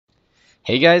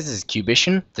Hey guys, this is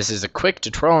Cubician. This is a quick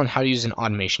tutorial on how to use an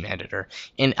automation editor.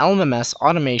 In LMMS,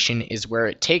 automation is where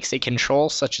it takes a control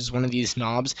such as one of these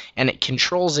knobs and it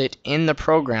controls it in the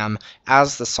program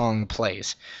as the song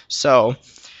plays. So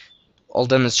I'll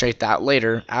demonstrate that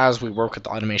later as we work with the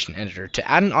automation editor. To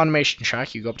add an automation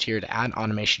track, you go up to here to add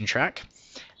automation track.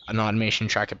 An automation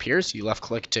track appears. You left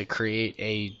click to create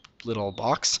a little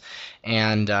box,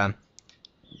 and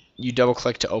you double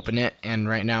click to open it, and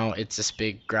right now it's this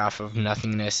big graph of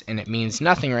nothingness, and it means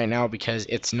nothing right now because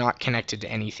it's not connected to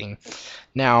anything.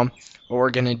 Now what we're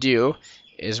going to do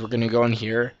is we're going to go in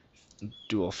here,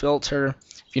 dual filter.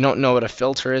 If you don't know what a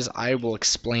filter is, I will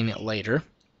explain it later.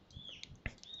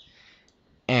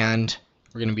 And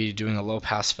we're going to be doing a low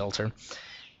pass filter,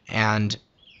 and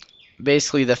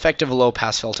basically the effect of a low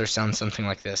pass filter sounds something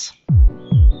like this.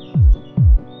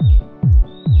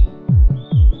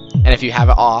 And if you have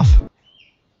it off,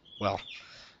 well,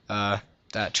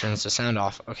 that turns the sound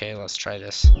off. Okay, let's try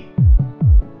this.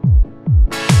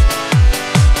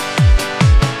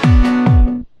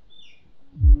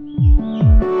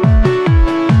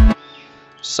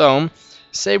 So,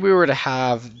 say we were to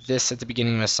have this at the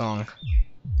beginning of a song.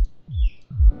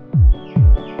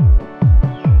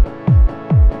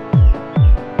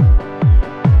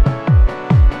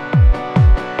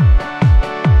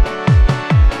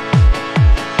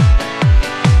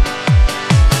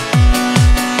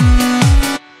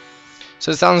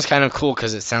 So it sounds kind of cool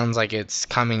because it sounds like it's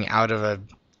coming out of a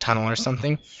tunnel or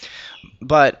something.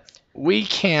 But we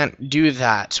can't do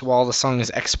that while the song is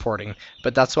exporting,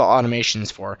 but that's what automation's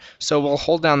for. So we'll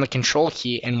hold down the control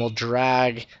key and we'll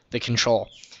drag the control,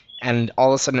 and all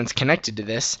of a sudden it's connected to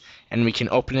this, and we can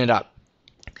open it up.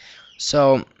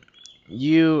 So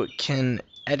you can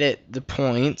edit the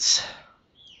points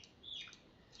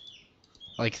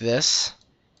like this.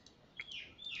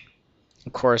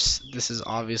 Of course, this is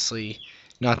obviously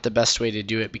not the best way to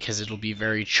do it because it'll be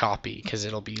very choppy, because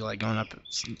it'll be like going up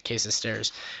a case of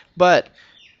stairs. But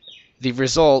the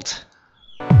result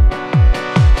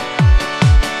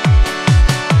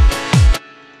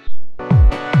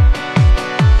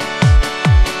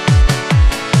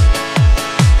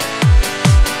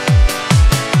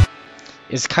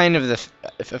is kind of the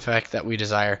effect that we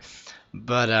desire.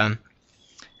 But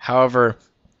however,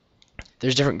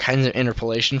 there's different kinds of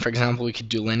interpolation. For example, we could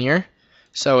do linear,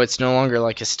 so it's no longer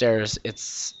like a stairs,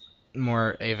 it's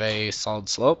more of a solid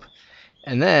slope.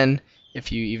 And then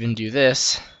if you even do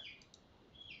this,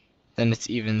 then it's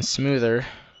even smoother.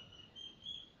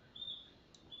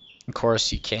 Of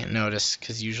course, you can't notice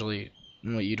because usually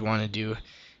what you'd want to do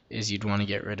is you'd want to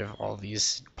get rid of all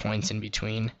these points in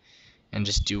between and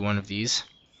just do one of these.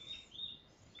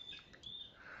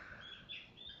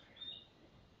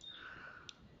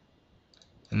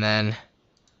 And then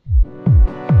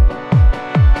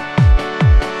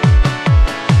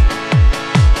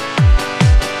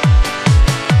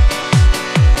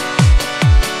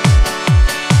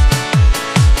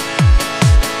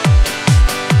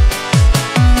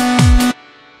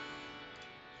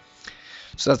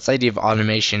so that's the idea of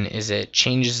automation, is it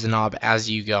changes the knob as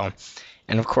you go.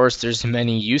 And of course there's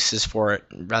many uses for it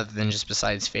rather than just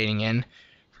besides fading in.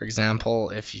 For example,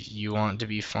 if you want to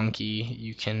be funky,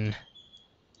 you can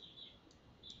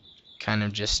kind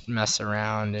of just mess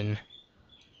around and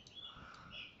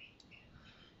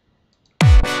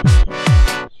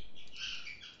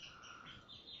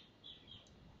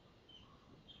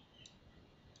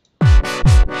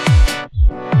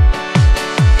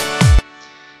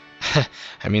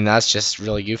I mean, that's just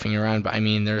really goofing around, but I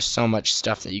mean, there's so much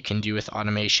stuff that you can do with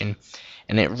automation,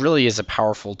 and it really is a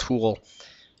powerful tool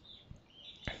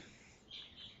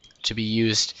to be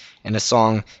used in a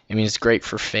song. I mean, it's great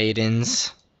for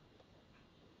fade-ins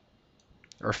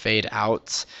or fade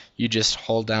outs. You just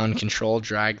hold down control,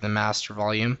 drag the master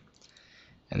volume,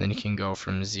 and then you can go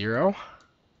from 0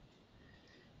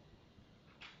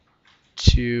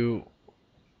 to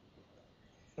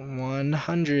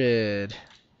 100,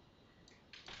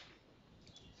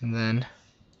 and then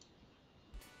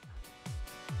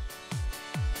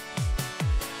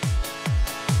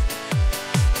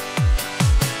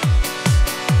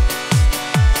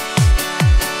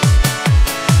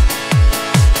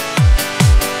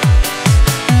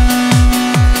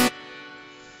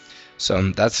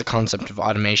so that's the concept of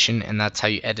automation, and that's how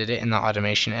you edit it in the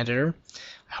automation editor.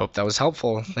 I hope that was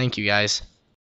helpful. Thank you guys.